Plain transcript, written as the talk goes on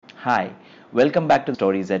Hi, welcome back to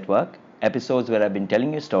Stories at Work, episodes where I've been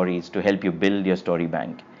telling you stories to help you build your story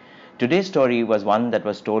bank. Today's story was one that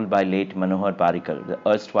was told by late Manohar Parrikar, the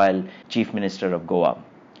erstwhile Chief Minister of Goa.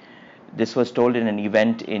 This was told in an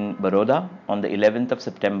event in Baroda on the 11th of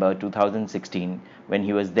September 2016 when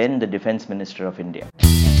he was then the Defence Minister of India.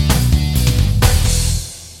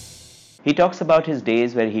 He talks about his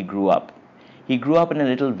days where he grew up. He grew up in a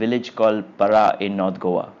little village called Parra in North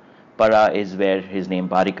Goa. Parra is where his name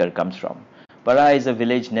Parrikar comes from. Parra is a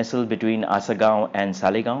village nestled between Asagaon and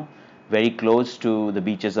Salegaon, very close to the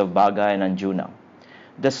beaches of Baga and Anjuna.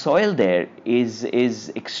 The soil there is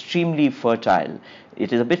extremely fertile.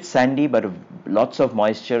 It is a bit sandy but lots of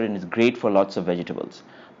moisture and is great for lots of vegetables.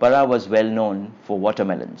 Parra was well known for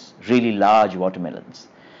watermelons, really large watermelons.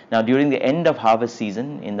 Now during the end of harvest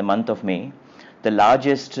season in the month of May, the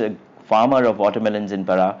largest farmer of watermelons in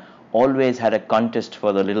Parra always had a contest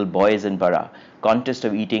for the little boys in Parra, contest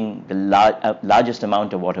of eating the largest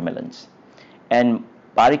amount of watermelons. And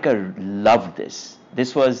Parrikar loved this.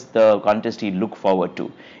 This was the contest he looked forward to.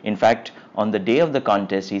 In fact, on the day of the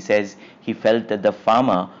contest, he says he felt that the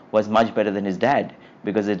farmer was much better than his dad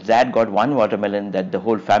because his dad got one watermelon that the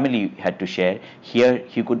whole family had to share. Here,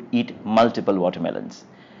 he could eat multiple watermelons.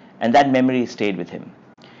 And that memory stayed with him.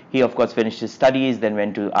 He, of course, finished his studies, then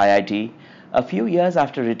went to IIT. A few years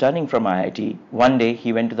after returning from IIT, one day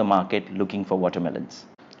he went to the market looking for watermelons.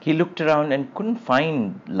 He looked around and couldn't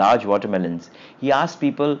find large watermelons. He asked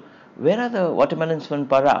people, "Where are the watermelons from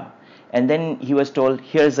Parra?" And then he was told,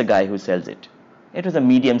 "Here's the guy who sells it." It was a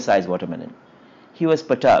medium-sized watermelon. He was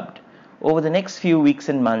perturbed. Over the next few weeks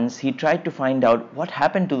and months, he tried to find out what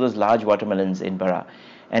happened to those large watermelons in Parra.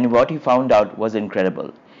 And what he found out was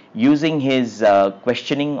incredible. Using his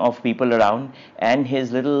questioning of people around and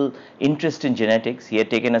his little interest in genetics, he had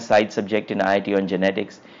taken a side subject in IIT on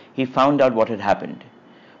genetics, he found out what had happened.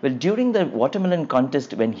 Well, during the watermelon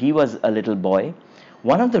contest when he was a little boy,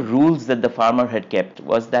 one of the rules that the farmer had kept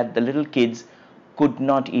was that the little kids could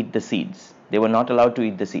not eat the seeds. They were not allowed to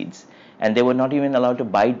eat the seeds, and they were not even allowed to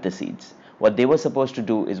bite the seeds. What they were supposed to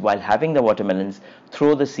do is, while having the watermelons,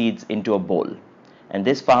 throw the seeds into a bowl. And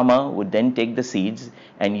this farmer would then take the seeds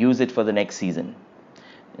and use it for the next season.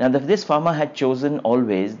 Now, this farmer had chosen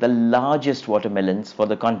always the largest watermelons for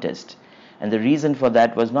the contest. And the reason for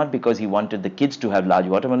that was not because he wanted the kids to have large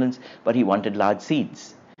watermelons, but he wanted large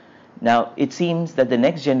seeds. Now, it seems that the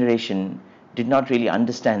next generation did not really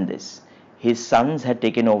understand this. His sons had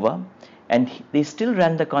taken over, and they still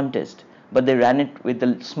ran the contest, but they ran it with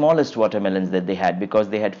the smallest watermelons that they had because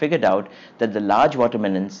they had figured out that the large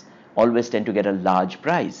watermelons always tend to get a large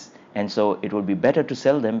price, and so it would be better to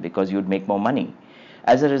sell them because you would make more money.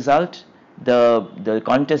 As a result, the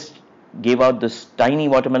contest gave out those tiny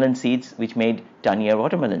watermelon seeds which made tinier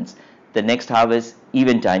watermelons. The next harvest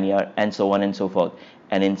even tinier, and so on and so forth.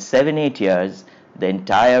 And in 7-8 years, the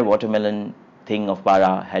entire watermelon thing of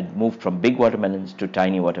Parra had moved from big watermelons to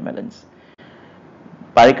tiny watermelons.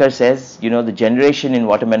 Parrikar says, the generation in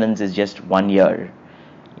watermelons is just 1 year.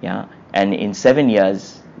 Yeah, and in 7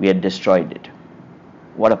 years, we had destroyed it.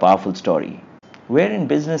 What a powerful story. Where in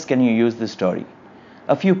business can you use this story?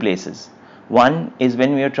 A few places. One is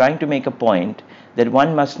when we are trying to make a point that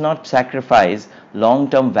one must not sacrifice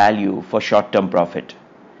long-term value for short-term profit.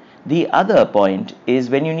 The other point is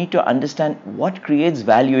when you need to understand what creates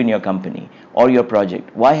value in your company or your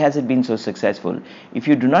project. Why has it been so successful? If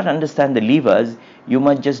you do not understand the levers, you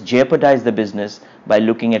might just jeopardize the business by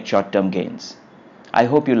looking at short-term gains. I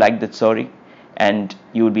hope you liked that story, and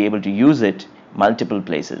you will be able to use it multiple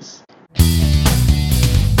places.